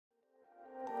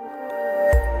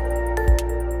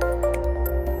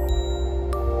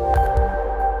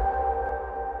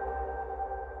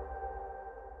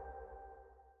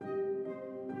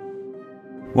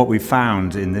What we've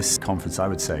found in this conference, I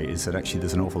would say, is that actually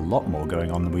there's an awful lot more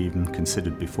going on than we even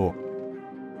considered before.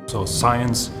 So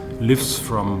science lives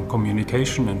from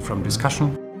communication and from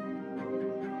discussion.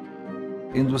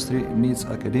 Industry needs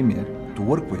academia to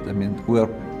work with. I mean, we are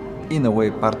in a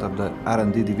way part of the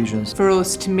R&D divisions. For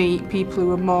us to meet people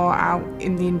who are more out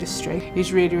in the industry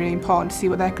is really, really important to see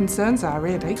what their concerns are,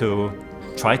 really. To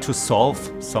try to solve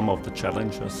some of the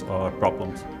challenges or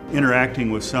problems.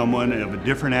 Interacting with someone of a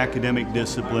different academic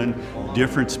discipline,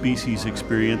 different species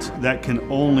experience, that can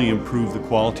only improve the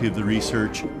quality of the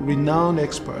research. Renowned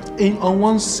experts on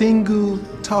one single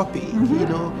topic, you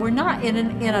know. We're not in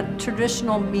a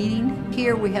traditional meeting.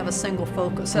 Here we have a single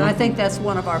focus, and I think that's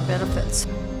one of our benefits.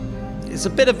 It's a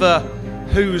bit of a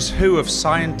who's who of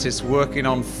scientists working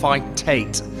on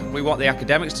phytate. We want the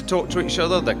academics to talk to each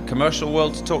other, the commercial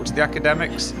world to talk to the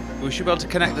academics. We should be able to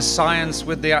connect the science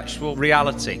with the actual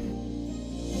reality.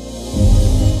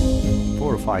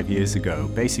 4 or 5 years ago,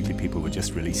 basically people were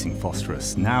just releasing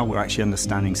phosphorus. Now we're actually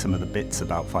understanding some of the bits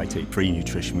about phytate-free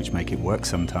nutrition which make it work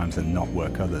sometimes and not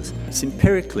work others. It's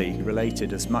empirically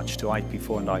related as much to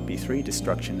IP4 and IP3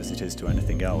 destruction as it is to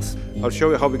anything else. I'll show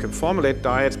you how we can formulate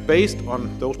diets based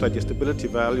on those digestibility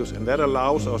values, and that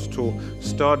allows us to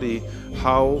study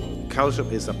how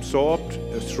calcium is absorbed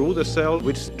through the cell,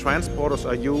 which transporters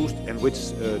are used, and which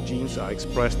genes are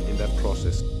expressed in that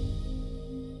process.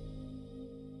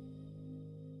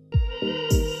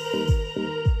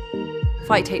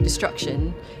 Phytate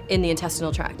destruction in the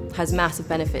intestinal tract has massive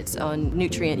benefits on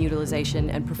nutrient utilization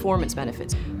and performance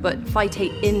benefits. But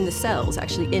phytate in the cells,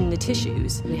 actually in the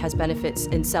tissues, it has benefits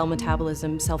in cell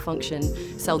metabolism, cell function,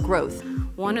 cell growth.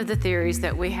 One of the theories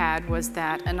that we had was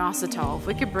that inositol, if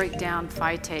we could break down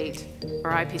phytate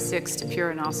or IP6 to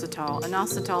pure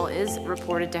inositol is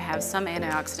reported to have some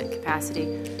antioxidant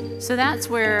capacity. So that's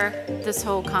where this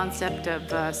whole concept of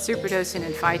superdosing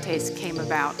in phytase came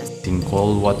about. In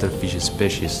cold water fish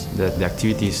species, the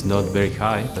activity is not very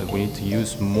high, but we need to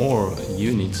use more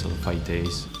units of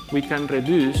phytase. We can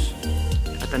reduce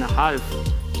at and a half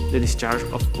the discharge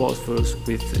of phosphorus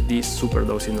with this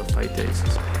superdosing of phytase.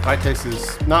 Phytase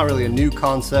is not really a new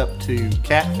concept to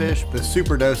catfish. The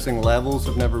superdosing levels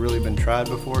have never really been tried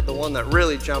before. The one that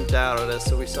really jumped out at us,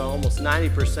 so we saw almost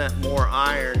 90% more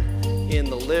iron in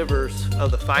the livers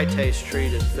of the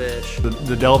phytase-treated fish.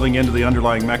 The delving into the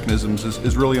underlying mechanisms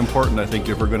is really important, I think,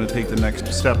 if we're going to take the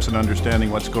next steps in understanding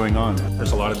what's going on.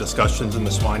 There's a lot of discussions in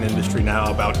the swine industry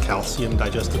now about calcium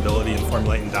digestibility and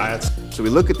formulating diets. So we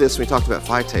look at this, we talked about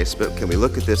phytase, but can we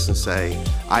look at this and say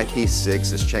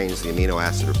IP6 has changed the amino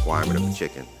acid requirement of the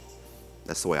chicken?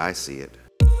 That's the way I see it.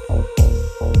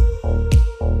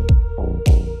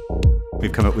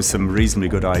 We've come up with some reasonably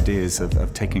good ideas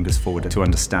of taking us forward to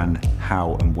understand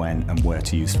how and when and where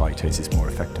to use phytases more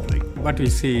effectively. What we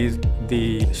see is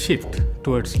the shift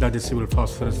towards digestible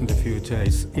phosphorus in the future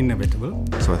is inevitable.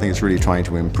 So I think it's really trying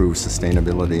to improve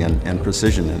sustainability and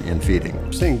precision in feeding.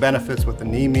 We're seeing benefits with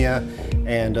anemia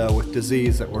and with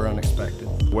disease that were unexpected.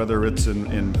 Whether it's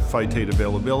in phytate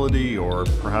availability or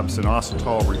perhaps an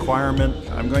inositol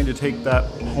requirement, I'm going to take that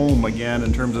home again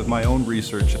in terms of my own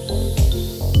research.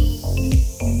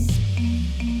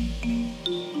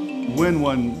 When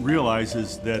one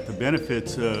realizes that the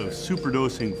benefits of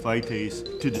superdosing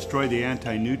phytase to destroy the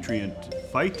anti-nutrient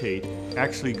phytate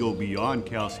actually go beyond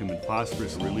calcium and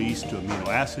phosphorus release to amino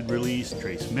acid release,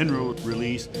 trace mineral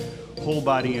release, whole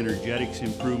body energetics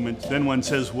improvements, then one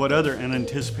says, what other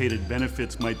unanticipated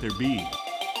benefits might there be?